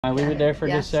I leave it there for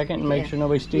just a second and make sure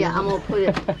nobody steals it? Yeah, I'm going to put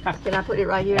it, can I put it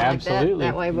right here? Absolutely. Like that?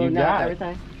 That way we'll know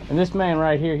everything. And this man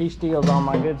right here, he steals all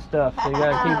my good stuff, so you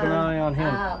got to keep an eye on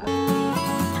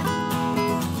him.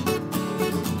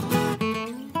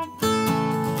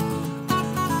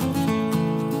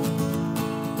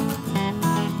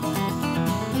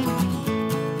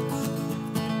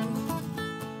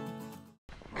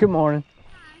 Good morning.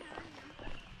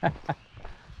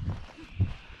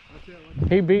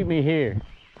 He beat me here.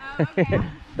 Oh, okay.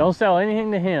 Don't sell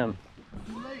anything to him.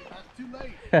 Too late. Too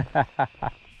late.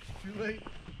 Too late.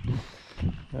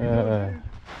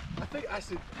 I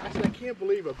said, I can't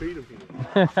believe I beat him here.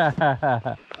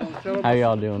 How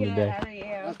y'all doing today? How are you?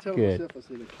 I was telling Good. myself, I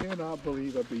said, I cannot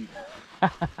believe I beat him.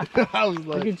 I was like,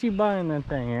 Look at you buying that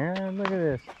thing, Aaron. Look at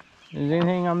this. Is there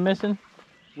anything I'm missing?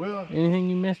 well, Anything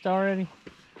you missed already?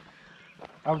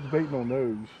 I was debating on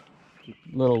those.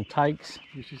 Little tykes.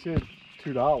 She said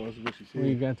 $2 is what she said. What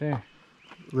you got there?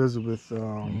 Elizabeth, Is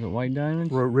it white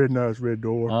diamonds? red nose, red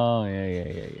door. Oh yeah.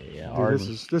 Dude, this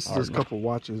is just a couple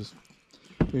watches.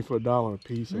 Maybe for $1 a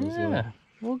piece. Yeah.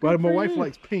 Well, but good my for wife you.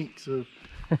 likes pink, so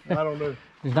I don't know.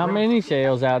 There's not many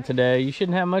sales out today. You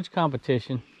shouldn't have much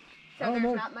competition. So there's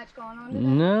not much going on today?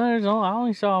 No, I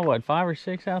only saw what, 5 or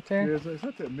 6 out there. Yeah, it's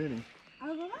not that many.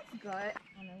 Oh, well, that's good.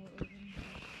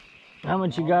 How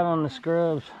much you got on the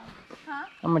scrubs? Huh?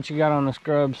 How much you got on the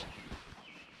scrubs?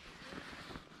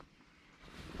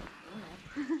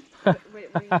 What do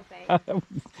you think?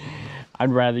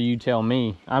 I'd rather you tell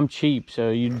me. I'm cheap, so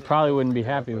you probably wouldn't be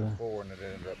happy with it. 4 and it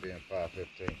ended up being $5.15.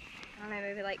 I don't know,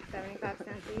 maybe like 75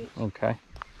 cents each. Okay.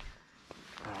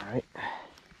 All right.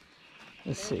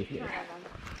 Let's see here.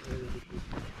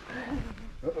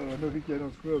 Uh-oh, I know he got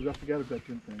on scrubs. I forgot about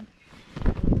them things.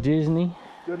 Disney.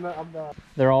 I'm not.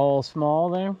 They're all small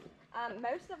there.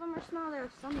 Most of them are small. There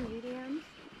are some mediums,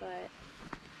 but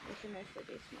they should mostly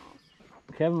be smalls.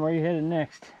 Kevin, where you headed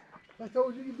next? I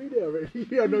told you you'd be there already.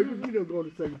 Yeah, no, you don't go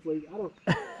to second place. I don't.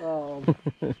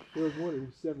 There was one at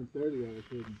 7:30 I was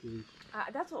heading to.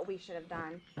 That's what we should have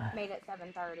done. Made it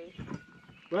 7:30.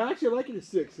 But I actually like it at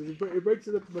 6. It breaks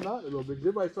it up the monotony a little bit. Because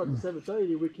everybody starts at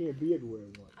 7:30 and we can't be everywhere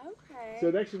at once. Okay. So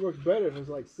it actually works better if it's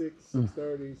like 6,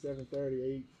 6:30, 7:30,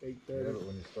 8, 8:30. Yeah, but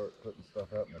when you start putting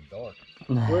stuff out in the dark.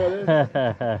 Well,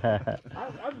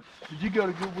 did you go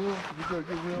to Goodwill?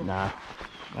 Nah.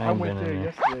 I went there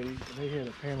yesterday and they had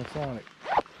a Panasonic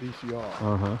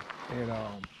VCR. And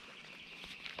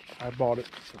I bought it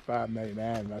for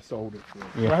 $5.99 and I sold it for.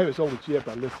 Yeah. Well, I haven't sold it yet,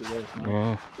 but I listed it last night.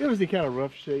 Yeah. It was in kind of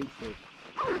rough shape, but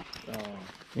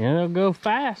Yeah, they'll go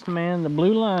fast, man. The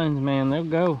blue lines, man, they'll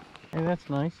go. Hey, that's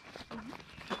nice.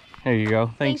 There you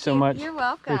go. Thanks so much. You're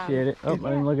welcome. Appreciate it. Oh, I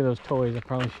didn't look at those toys. I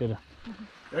probably should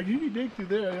have. you can dig through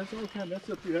there. That's all kind. That's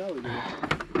up your alley there.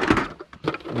 I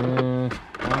don't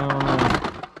know.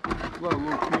 A lot of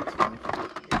little kids stuff.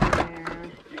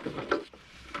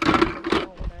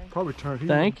 Probably turn here.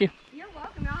 Thank you. You're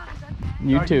welcome. Y'all have a good day.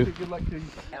 You too. Good luck to you.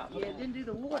 Yeah, it didn't do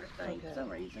the water thing for some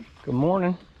reason. Good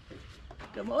morning.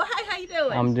 Good morning. Hi, how you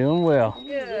doing? I'm doing well.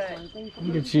 good.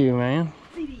 Look at you, man.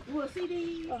 CD, you want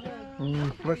CD?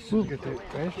 Let's get that.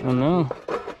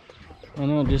 I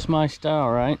know, just my style,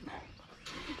 right?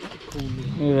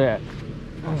 Look at that.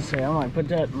 Let's see, I might put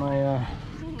that in my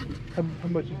How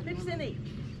much? 50 cents each.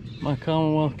 my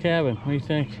Commonwealth cabin. What do you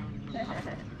think?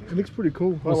 It looks pretty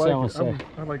cool. I What's that one like say? it.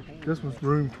 I like this one's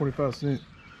room 25 cents.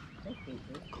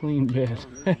 Clean bed.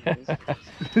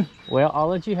 Well, I'll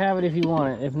let you have it if you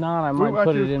want it. If not, I might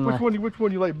put it in my... Which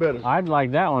one you like better? I'd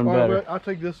like that one All right, better. I'll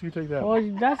take this. You take that. Well,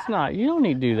 that's not... You don't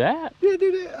need to do that. Yeah,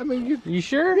 do that. I mean, You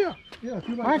sure? yeah. If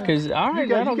you like All right, that. because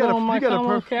that'll go in my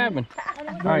Commonwealth cabin.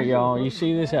 All right, y'all. You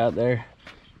see this out there?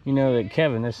 You know that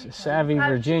Kevin, this is Savvy,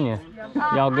 Virginia.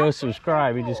 Y'all go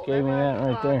subscribe. He just gave me that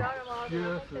right there.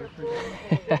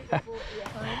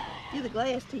 You're the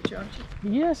glass teacher, aren't you?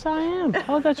 Yes, I am.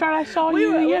 Oh, that's right. I saw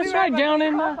you. Yes, right down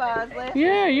in the...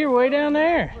 Yeah, you're way down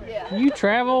there. Yeah. You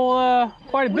travel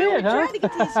quite a bit, huh? Trying to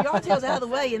get these yard tails out of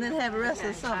the way and then have the rest of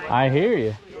the summer. I hear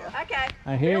you. Okay.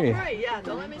 I hear you. Yeah,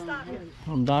 don't let me stop you.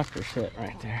 Little doctor set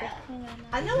right there.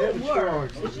 I know it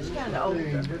works. It's just kind of old.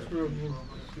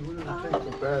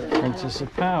 Princess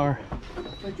of Power. I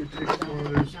think it takes one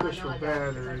of those special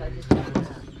batteries.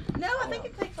 No, I think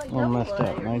it takes like All messed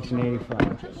up.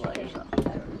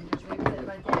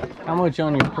 1985. How much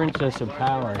on your Princess of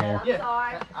Power here?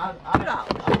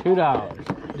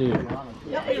 $2. Dude.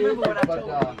 Help me remember what I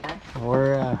told you.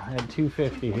 We're at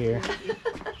 $2.50 here.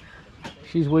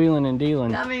 She's wheeling and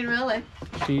dealing. I mean, really.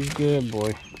 She's good,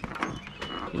 boy.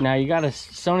 Now you got a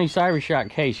Sony CyberShot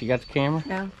case. You got the camera?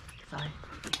 No, sorry.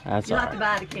 That's You'll all have to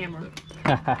buy the camera.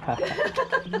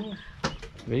 right.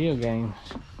 Video games.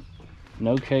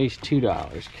 No case,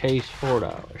 $2. Case,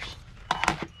 $4.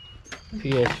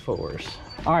 PS4s.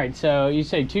 All right, so you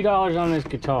say $2 on this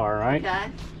guitar, right? Okay.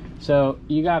 So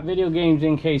you got video games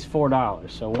in case, $4.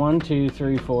 So 1, 2,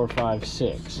 3, 4, 5,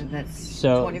 6. And that's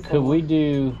So 24. could we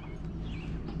do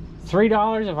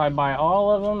 $3 if I buy all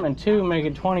of them, and 2 make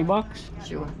it 20 bucks?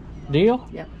 Sure. Deal?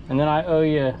 Yep. And then I owe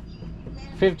you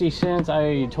 50 cents. I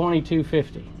owe you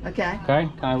 $22.50. Okay. Okay?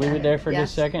 Can I leave it there for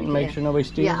just a Yes, second and make yeah. sure nobody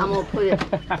steals Yeah, I'm it? gonna put it.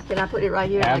 Can I put it right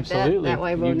here Absolutely. like that? That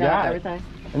way we'll You know got it. everything.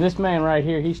 And this man right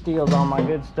here, he steals all my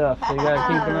good stuff, so you gotta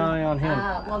keep an eye on him.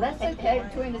 Well, that's okay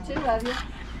between the two of you.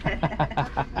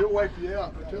 He'll wipe you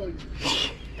out, I tell you.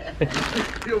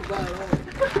 He'll buy it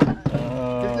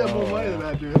all. He's got more money than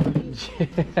I do.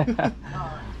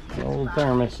 Old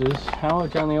thermoses. How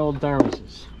much on the old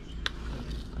thermoses?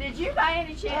 Did you by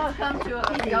any chance come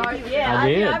to a yard? Yeah, I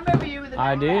did. I remember you with the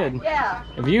I did. Yeah.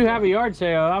 If you have a yard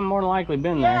sale, I'm more than likely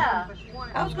been there. Yeah.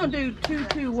 I was gonna do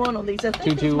 221 on these. I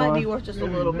think this 221? might be worth just a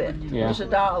little bit. Yeah. Just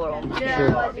 $1 on them.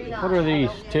 Sure. What are these?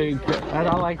 I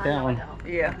like that one.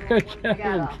 Yeah.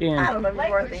 Little Ken. I don't know if it's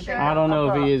worth anything. I don't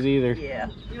know if he is either. Yeah.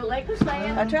 You a Lakers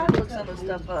fan? I tried to look some of the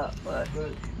stuff up, but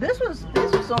this was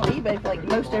on eBay for like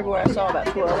most everywhere I saw about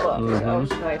 12 bucks. I was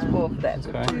nice full for that. So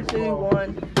Okay. 2, 2,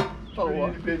 1,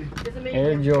 4.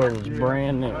 Air Jordan's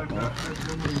brand new.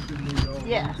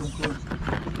 Yes.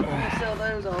 I sell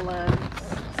those online.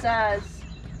 Size.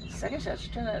 I guess I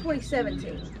should turn that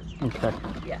 2017. Okay.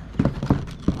 Yeah.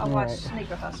 I watch Alright.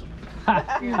 Sneaker Hustle.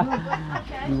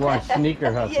 You watch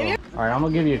Sneaker Hustle. All right, I'm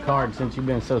gonna give you a card since you've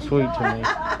been so sweet to me,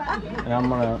 and I'm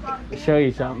gonna show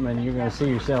you something, and you're gonna see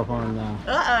yourself on.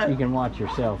 You can watch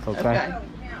yourself, okay?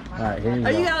 All right, here you Oh,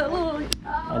 you go. got a little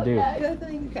I do. good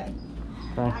thing? Okay.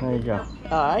 Okay, there you go.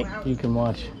 All right. You can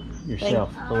watch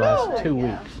yourself the last 2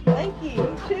 weeks. Thank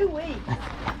you. 2 weeks.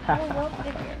 Commonwealth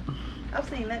Picker. I've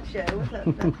seen that show. What's that?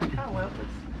 Commonwealth.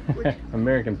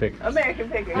 American Pickers. American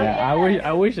Picker. Yeah,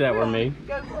 I wish that were me.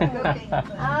 Go for it. Go King. Oh, All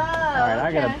right,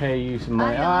 I gotta pay you some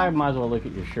money. I might as well look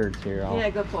at your shirts here. Yeah,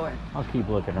 go for it. I'll keep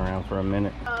looking around for a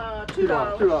minute.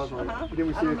 $2. $2 on it. Then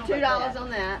we see it. $2 on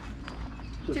that.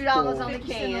 $2 on the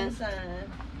can.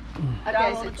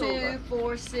 Okay, so 2,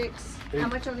 4, 6. How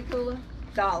much on the cooler?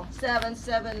 $7,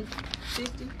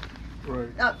 $7.50. Right.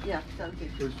 Oh, yeah,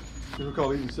 $7.50. If we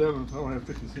call eating 7, I don't have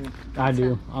 50 cents. I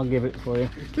do. I'll give it for you.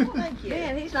 Thank you.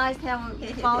 Man, he's nice to have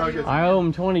him follow you. I owe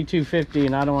him $22.50,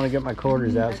 and I don't want to get my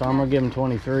quarters out, so I'm gonna give him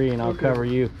 $23, and I'll cover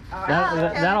you.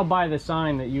 That'll buy the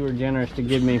sign that you were generous to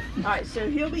give me. All right, so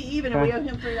he'll be even and we owe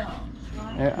him $3.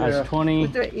 That's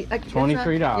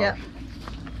 $23. Yep.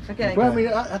 Okay. Well, I mean,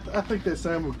 I think that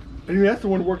Sam would. I mean, that's the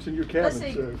one that works in your cabin. Let's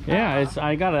see. So. Yeah,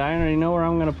 I already know where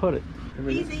I'm gonna put it.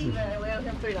 He's even and we owe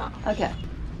him $3. Okay.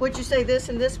 What'd you say this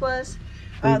and this was?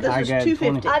 I This was got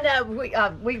 $2.50. 20. I know, we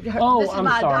heard, Oh, this is I'm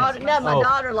my sorry. daughter, no, my Oh.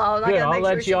 daughter-in-law, and I Good, gotta I'll make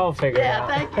let sure y'all figure it out.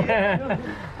 Yeah,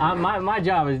 thank you. my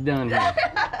job is done here.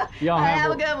 Y'all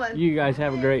Have a good one. You guys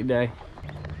have a great day.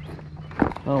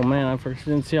 Oh man, I first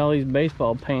didn't see all these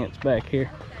baseball pants back here.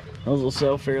 Those will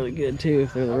sell fairly good too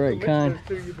if they're the right kind.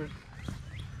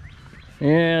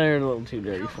 Yeah, they're a little too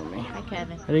dirty for me. Hi,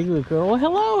 Kevin. I think you look good. Well,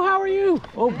 hello, how are you?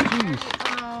 Oh,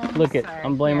 jeez. Look it,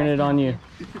 I'm blaming it on you.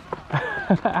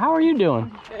 How are you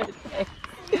doing?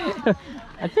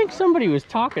 I think somebody was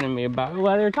talking to me about,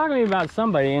 well, they were talking to me about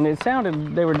somebody, and it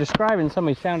sounded, they were describing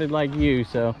somebody sounded like you,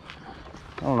 so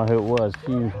I don't know who it was a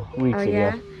few weeks ago.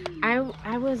 Yeah?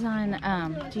 I was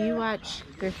on, do you watch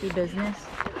Thrifty Business?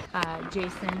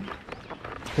 Jason.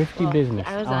 Thrifty Business.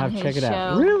 I was I'll on have to his check it show.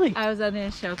 out. Really? I was on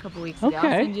his show a couple weeks ago. I'll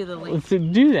Okay. send you the link. Let's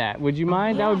do that. Would you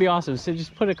mind? That would be awesome. So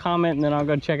just put a comment and then I'll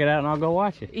go check it out and I'll go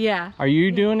watch it. Yeah. Are you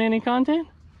doing any content?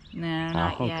 No,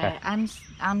 not okay. yet.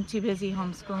 I'm too busy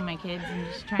homeschooling my kids and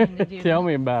just trying to do. Tell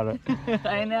me about it.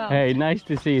 I know. Hey, nice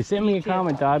to see you. Send me a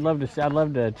comment though. I'd love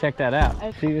to check that out.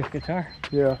 See this guitar?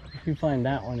 Yeah. If you find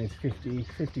that one, it's 50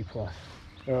 plus.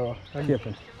 I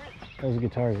Shipping. Those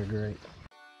guitars are great.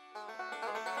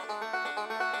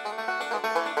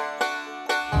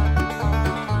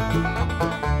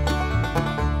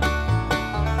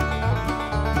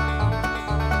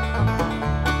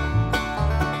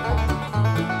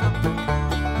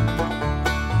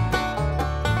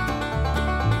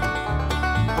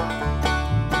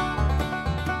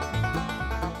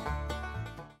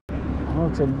 Well,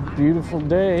 it's a beautiful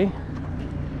day.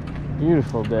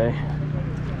 Beautiful day.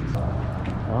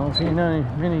 I don't see many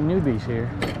newbies here.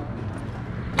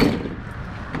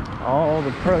 All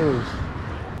the pros.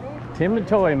 Tim the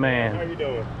Toy Man. How you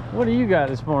doing? What do you got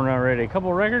this morning already? A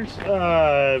couple records?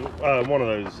 One of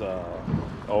those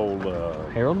old.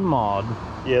 Harold and Maude.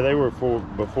 Yeah, they were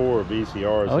before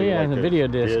VCRs. Oh They were yeah, like the a video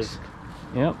discs.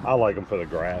 Yep. I like them for the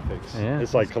graphics. Yeah,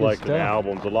 it's like that's good collecting stuff.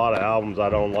 albums. A lot of albums I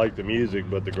don't like the music,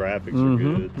 but the graphics are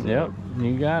good. So Yep,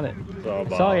 you got it. So I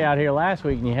saw you out here last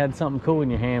week and you had something cool in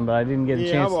your hand, but I didn't get a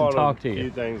chance to talk to a few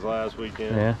you. things last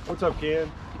weekend. Yeah. What's up,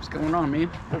 Ken? What's going on, man?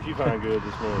 What'd you find good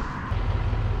this morning?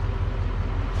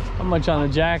 How much on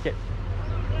the jacket?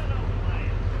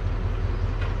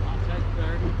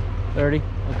 30?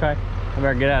 Okay. I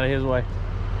better get out of his way.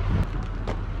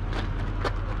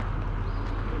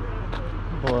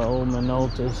 Boy, old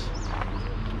Minolta's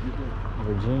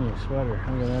Virginia sweater.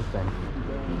 Look at that thing.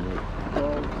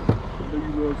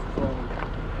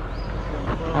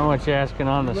 How much you asking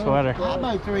on the sweater? How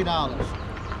about $3?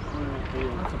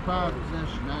 That's a private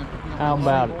possession. How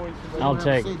about it? I'll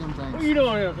take it. What you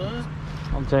doing here, son?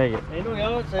 I'll take it. Ain't no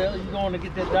yard sale. You going to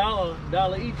get that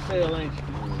dollar each sale, ain't you?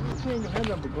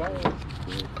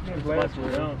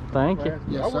 Thank you.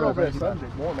 I went over there Sunday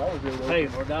morning. I was there. Hey,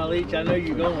 for $1 each, I know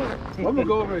you're going. I'm gonna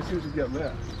go over and see what you got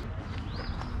left.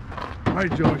 All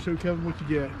right, Joey, show Kevin what you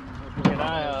get. Can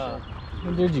I,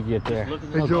 What did you get there? Hey,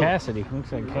 Oh, Joe. Cassidy.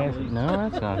 Looks like Cassidy. No,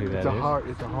 that's not who that It's a is.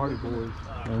 It's a Hardy Boys.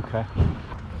 Okay.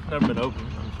 never been open.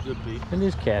 Should be. It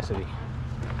is Cassidy.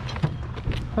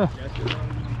 Huh.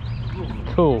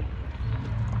 Cool.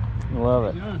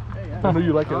 Love it. I know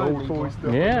you like that old toy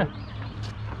stuff. Yeah.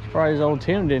 Probably his old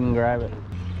Tim didn't grab it.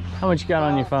 How much you got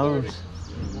on your phones?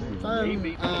 $6 on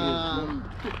the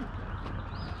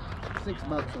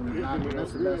iPhone.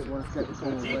 That's the best one. It's got the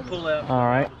cool Pull out. All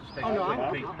right.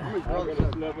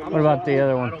 What about the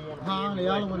other one? Huh? The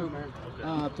other one,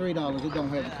 $3. It don't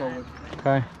have the cord.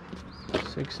 Okay.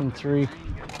 6 and 3.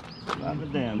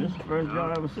 Damn, this is the first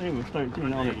job I ever seen with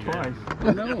 13 on it twice.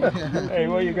 I know. Hey,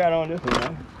 what you got on this one,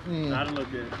 man? Yeah. I don't look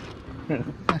good. I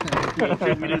got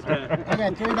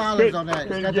 $3 on that.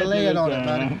 It's got the lid on it,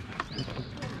 buddy.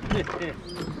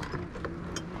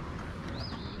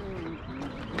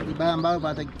 You buy them both,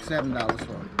 I think $7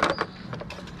 for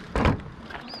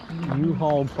them.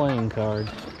 U-Haul playing card.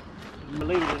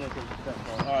 Believe it in it.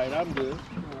 All right, I'm good.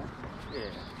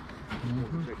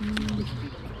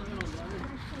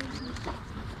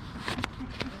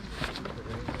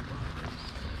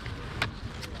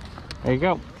 There you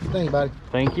go. Thank you, buddy.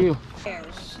 Thank you.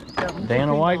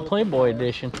 Dana White Playboy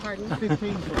edition.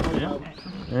 15 for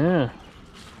Yeah.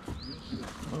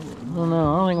 I don't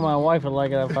know. I don't think my wife would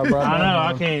like it if I brought I that know, I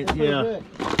home. can't, yeah.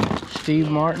 Steve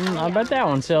Martin. I bet that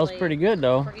one sells pretty good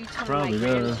though. Probably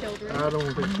does. I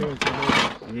don't think so.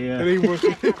 Yeah. It ain't worth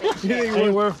it.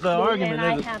 Ain't worth the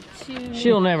argument, is it?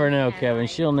 She'll never know, Kevin.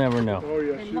 She'll never know. Oh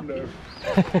yeah, she knows.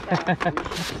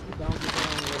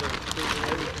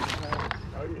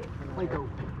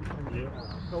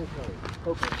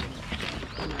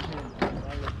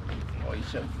 Oh, you're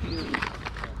so cute.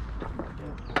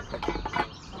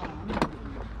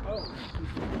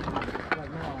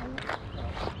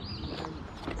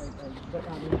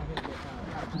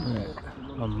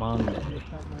 A Monday.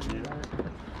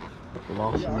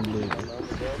 Lost and Blue.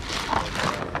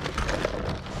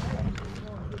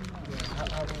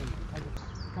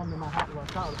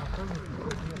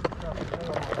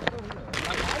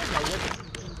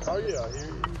 Oh yeah, here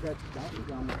you got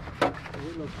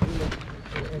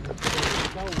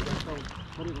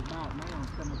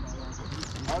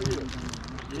Oh yeah.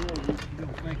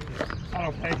 I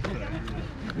don't pay for that.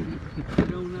 You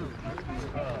don't know.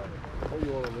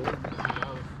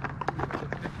 Riverside.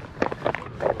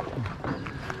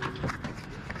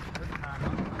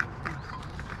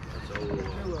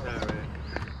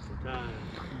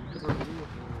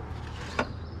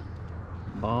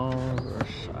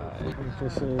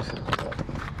 This is.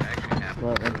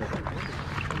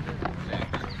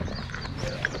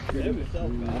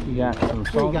 You got some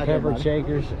salt and pepper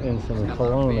shakers and some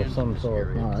cologne of some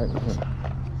sort. All right.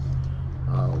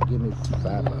 Oh, give me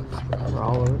 $5.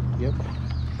 Rollo. Yep.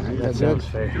 That sounds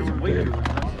fair.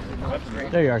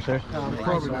 There you are, sir.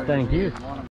 Thank you.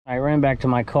 I ran back to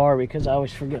my car because I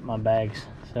always forget my bags.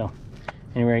 So,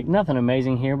 anyway, nothing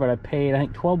amazing here, but I paid, I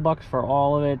think, 12 bucks for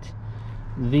all of it.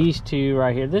 These two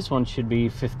right here, this one should be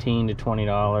 $15 to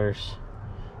 $20.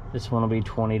 This one will be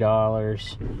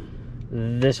 $20.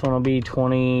 This one will be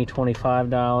 $20,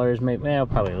 $25, maybe, well,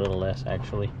 probably a little less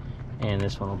actually. And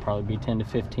this one will probably be 10 to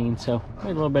 15, so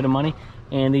made a little bit of money.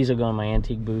 And these will go in my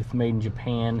antique booth, made in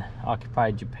Japan,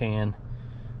 occupied Japan.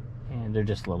 And they're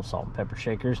just little salt and pepper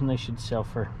shakers, and they should sell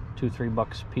for $2 to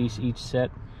 $3 a piece each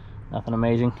set. Nothing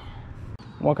amazing.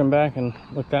 Walking back and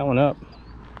looked that one up.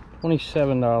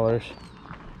 $27.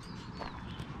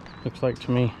 Looks like to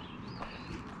me.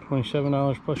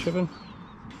 $27 plus shipping.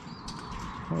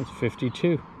 It's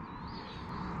 $52.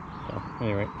 So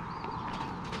anyway.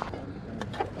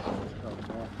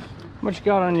 How much you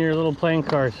got on your little playing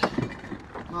cards?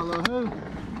 My little who?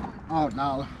 Oh, $1.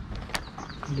 I'll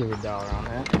give you $1 on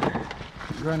that.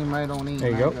 Granny made on eat.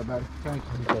 There you go. Thank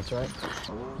you. That's right.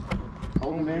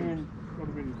 Old Dominion,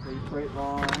 straight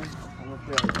line. How much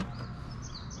that?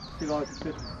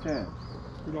 $2.50.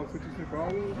 $2.50 for all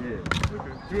of them? Yeah.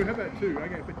 Okay. Dude, how about 2? I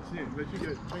got 50 cents. But you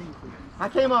get things for I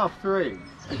came off 3.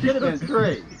 It should have been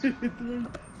 3.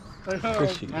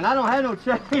 And I don't have no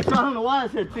change, so I don't know why I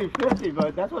said 250,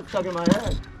 but that's what stuck in my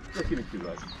head. Just give me $2.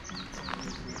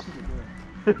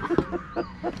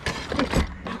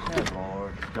 That's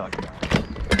Lord, duck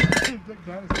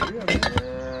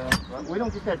yeah, we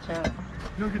don't get that channel.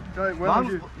 You don't get the well,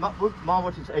 Mom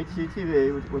watches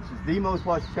HGTV, which is the most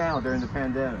watched channel during the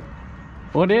pandemic.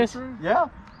 What is? Yeah.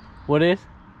 What is?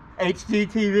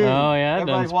 HGTV. Oh yeah, that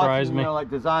doesn't surprise watching, me. You know, like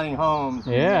designing homes.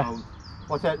 And, yeah. You know,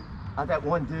 what's that? That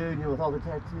one dude, you know, with all the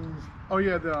tattoos. Oh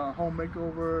yeah, the home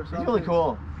makeover or something. He's really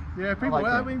cool. Yeah, people. Like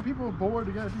I mean, people are bored.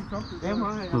 They gotta do something. Damn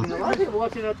right. I mean, a lot of people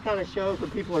watching those kind of shows when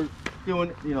people are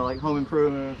doing, you know, like home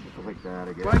improvements and stuff like that.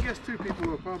 I guess. Well, I guess too,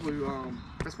 people are probably.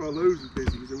 That's why Lowe's is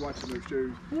busy because they're watching those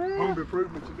shows. Yeah. Home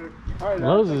improvements and stuff. Right,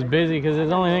 Lowe's is busy because it's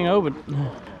the only thing open.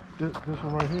 This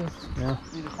one right here. Yeah.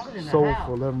 Sold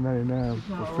for $11.99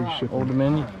 for free shipping. Old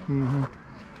Dominion.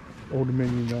 Old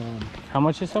Dominion. How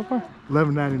much is it so far?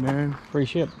 $11.99. Free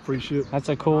ship. Free ship. That's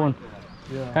a cool one.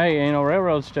 Yeah. Hey, you know,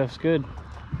 railroad stuff's good.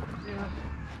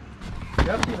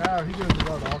 Yeah, I've seen Howard. He goes to a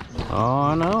lot of auctions. Oh,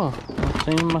 I know. I've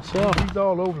seen him myself. He's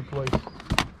all over the place.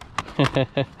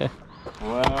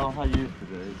 Well, I used to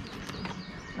do.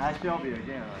 Nice Shelby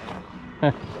again.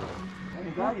 I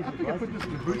think I put this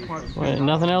in the boot part. Wait,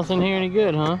 nothing else in here any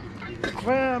good, huh?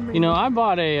 Well, I mean, you know, I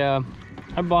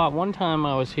bought one time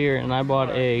I was here and I bought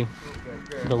the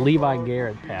Levi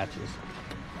Garrett patches.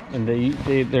 And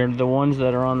they're the ones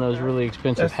that are on those really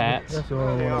expensive hats. That's the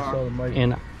only one I saw them make.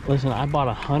 And listen, I bought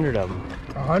 100 of them.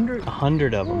 100?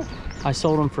 100 of them. I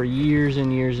sold them for years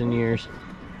and years and years.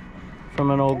 From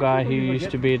an old guy who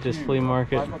used to be at this flea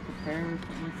market.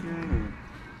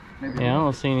 Yeah, I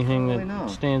don't see anything that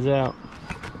stands out.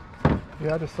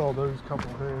 Yeah, I just saw those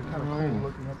couple there. Kind of cool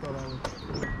looking. I thought I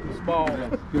was small.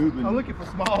 I'm looking for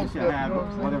small stuff.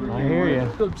 I hear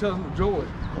you. Still telling them Joy.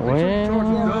 Well,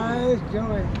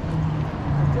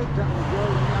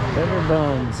 better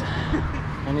buns.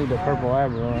 I need a purple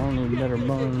Abra. I don't need better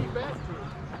buns.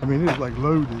 I mean, it's like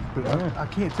loaded, but I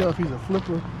can't tell if he's a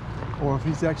flipper or if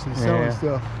he's actually selling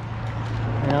stuff.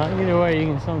 Yeah, either way, you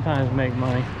can sometimes make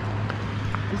money.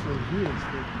 This looks really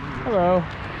sticky. Hello.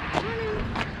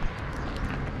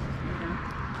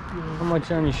 How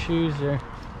much on your shoes there?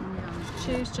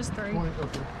 Shoes, just 3. Take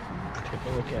a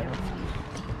look at them.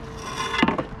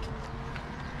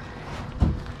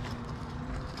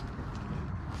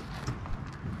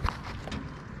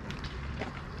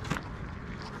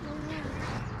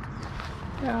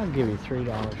 Yeah, I'll give you $3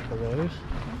 for those.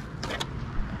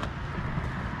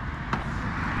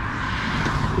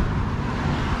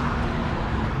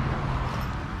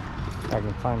 If I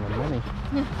can find the money.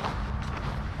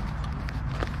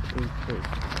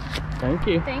 Thank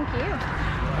you. Thank you.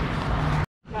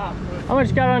 How much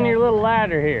you got on your little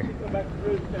ladder here? What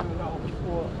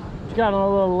you got on a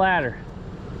little ladder?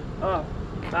 $5.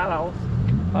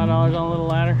 $5 on a little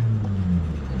ladder?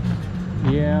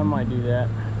 Yeah, I might do that.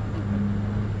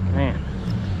 Man,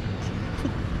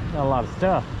 got a lot of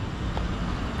stuff.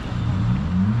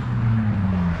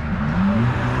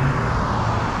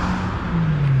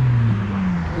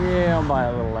 Yeah, I'll buy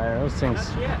a little ladder.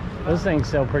 Those things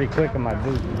sell pretty quick in my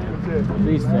booth, man.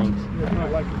 These things.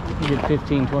 You get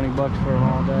 15, 20 bucks for them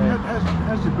all day.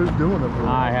 How's your booth doing up here?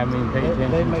 I haven't even paid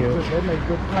attention to it. They make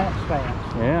good plant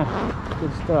stamps. Yeah,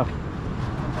 good stuff.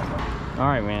 All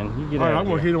right, man. You get all right, out I'm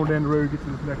going to head on down the road and get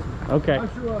to this next one. Okay. I'm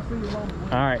sure I'll see you along the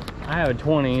way. All right. I have a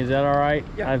 20. Is that all right?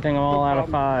 Yeah, I think I'm all out of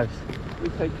 5s. We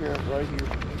take care of it right here.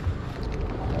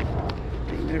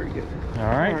 Very good. All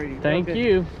right. Alrighty, Thank okay.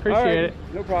 you. Appreciate All right, it.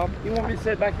 No problem. You want me to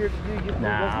sit back here to get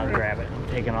Nah, I'll grab it. I'm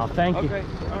taking off. Thank you. Okay.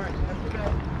 All right. Have a good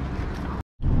day.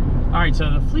 All right, so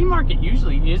the flea market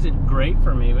usually isn't great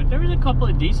for me, but there was a couple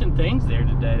of decent things there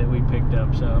today that we picked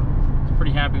up, so I was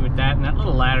pretty happy with that. And that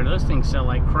little ladder, those things sell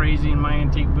like crazy in my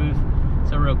antique booth.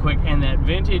 So real quick, and that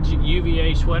vintage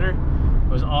UVA sweater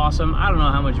was awesome. I don't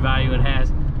know how much value it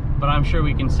has, but I'm sure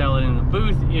we can sell it in the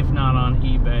booth, if not on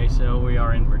eBay. So we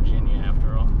are in Virginia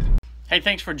after all. Hey,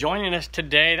 thanks for joining us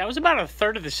today. That was about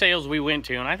 1/3 of the sales we went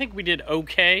to, and I think we did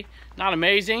okay. Not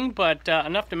amazing, but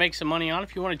enough to make some money on.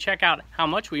 If you want to check out how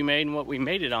much we made and what we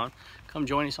made it on, come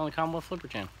join us on the Commonwealth Flipper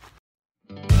channel.